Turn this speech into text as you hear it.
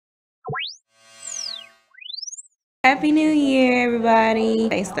Happy New Year, everybody.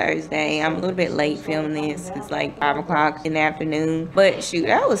 Today's Thursday. I'm a little bit late filming this. It's like 5 o'clock in the afternoon. But shoot,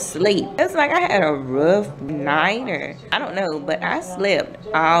 I was asleep. It's like I had a rough night, or I don't know, but I slept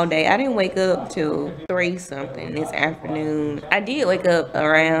all day. I didn't wake up till 3 something this afternoon. I did wake up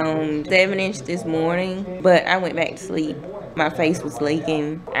around 7-ish this morning, but I went back to sleep. My face was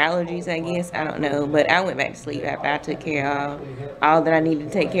leaking. Allergies, I guess. I don't know. But I went back to sleep after I took care of all that I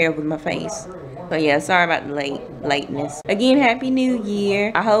needed to take care of with my face. So yeah, sorry about the lateness. Again, Happy New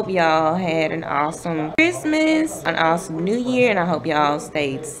Year. I hope y'all had an awesome Christmas, an awesome New Year, and I hope y'all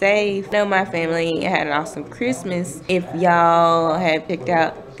stayed safe. I know my family had an awesome Christmas. If y'all had picked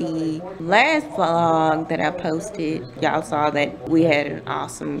out the last vlog that I posted, y'all saw that we had an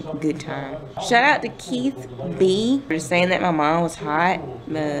awesome good time. Shout out to Keith B for saying that my mom was hot.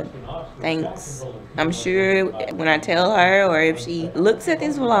 Thanks. I'm sure when I tell her, or if she looks at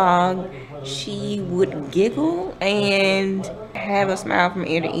this vlog, she would giggle and have a smile from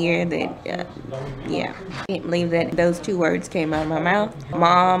ear to ear. That yeah, can't believe that those two words came out of my mouth.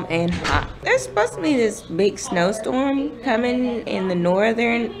 Mom and hot. There's supposed to be this big snowstorm coming in the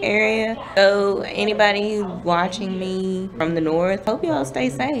northern area, so anybody who's watching me from the north, hope y'all stay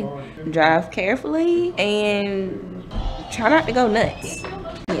safe. Drive carefully and try not to go nuts.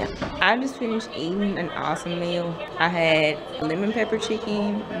 Yeah, I just finished eating an awesome meal. I had lemon pepper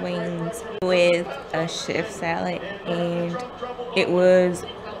chicken wings with a chef salad, and it was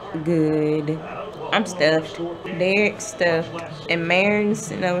good. I'm stuffed. Derek's stuffed, and Marin's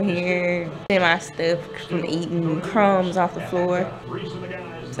sitting over here semi-stuffed from eating crumbs off the floor.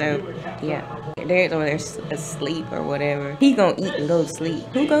 So yeah, Derek's over there asleep or whatever. He gonna eat and go to sleep.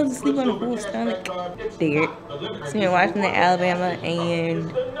 Who goes to sleep on a full stomach? Derek. So you're watching the Alabama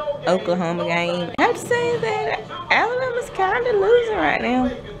and Oklahoma game. I have to say that Alabama's kind of losing right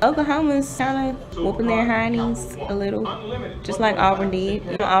now. Oklahoma's kind of whooping their hinds a little, just like Auburn did.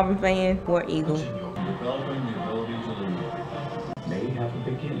 I'm an Auburn fan, War Eagle.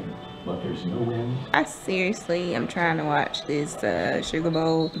 I seriously am trying to watch this Sugar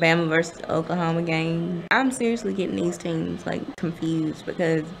Bowl Bama versus Oklahoma game. I'm seriously getting these teams like confused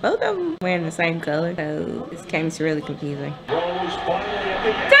because both of them wearing the same color, so this game is really confusing. Touchdown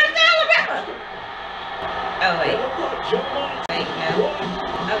Alabama! Oh wait, no.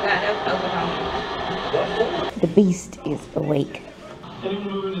 Oh god, that was Oklahoma. The beast is awake.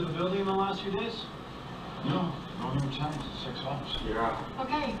 Anyone move into the building in the last few days? No.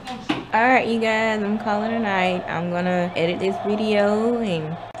 Okay, thanks. Alright, you guys, I'm calling it a night. I'm gonna edit this video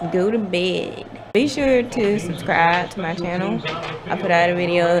and go to bed. Be sure to subscribe to my channel. I put out a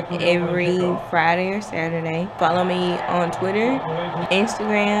video every Friday or Saturday. Follow me on Twitter,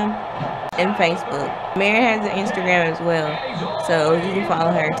 Instagram, and Facebook. Mary has an Instagram as well, so you can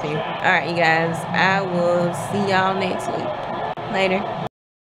follow her too. Alright, you guys, I will see y'all next week. Later.